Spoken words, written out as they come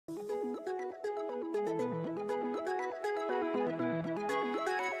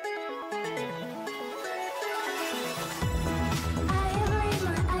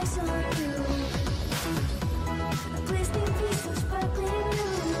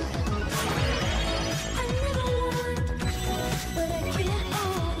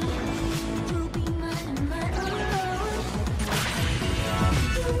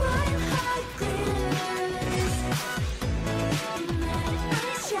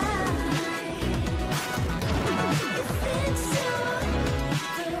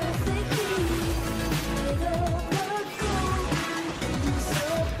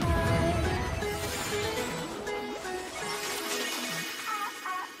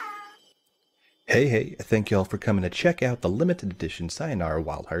Hey, thank y'all for coming to check out the limited edition Sayonara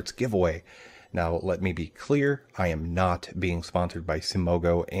Wild Hearts giveaway. Now, let me be clear, I am not being sponsored by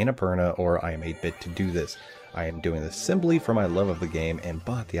Simogo, Annapurna, or I Am 8-Bit to do this. I am doing this simply for my love of the game and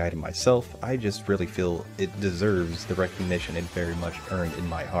bought the item myself. I just really feel it deserves the recognition it very much earned in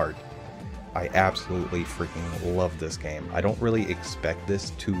my heart. I absolutely freaking love this game. I don't really expect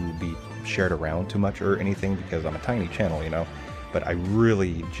this to be shared around too much or anything because I'm a tiny channel, you know? But I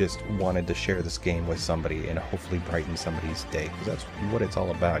really just wanted to share this game with somebody and hopefully brighten somebody's day, because that's what it's all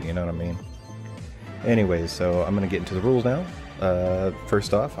about, you know what I mean? Anyways, so I'm going to get into the rules now.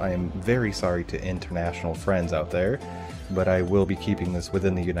 First off, I am very sorry to international friends out there, but I will be keeping this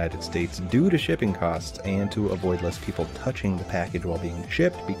within the United States due to shipping costs and to avoid less people touching the package while being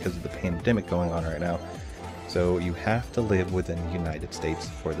shipped because of the pandemic going on right now. So you have to live within the United States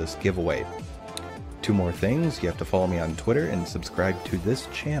for this giveaway. Two more things, you have to follow me on Twitter and subscribe to this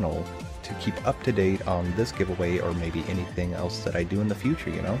channel to keep up to date on this giveaway or maybe anything else that I do in the future,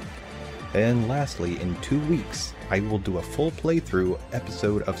 you know? And lastly, in 2 weeks, I will do a full playthrough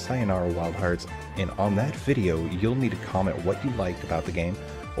episode of Sayonara Wild Hearts, and on that video, you'll need to comment what you liked about the game,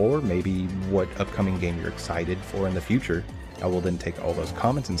 or maybe what upcoming game you're excited for in the future. I will then take all those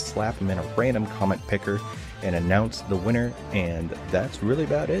comments and slap them in a random comment picker and announce the winner, and that's really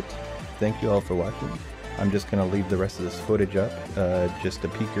about it. Thank you all for watching. I'm just going to leave the rest of this footage up just to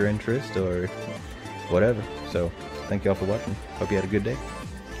pique your interest or whatever. So, thank you all for watching. Hope you had a good day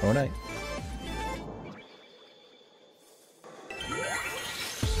or night.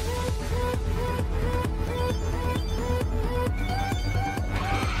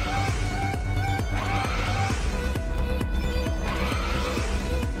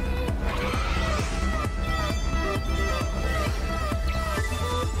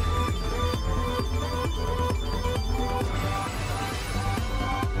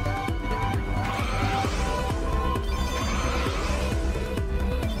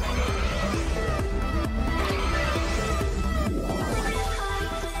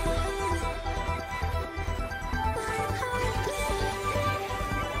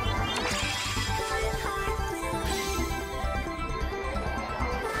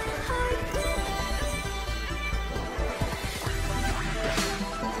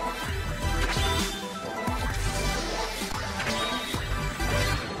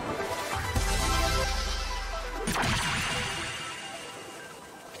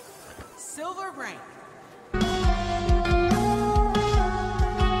 Silver rank.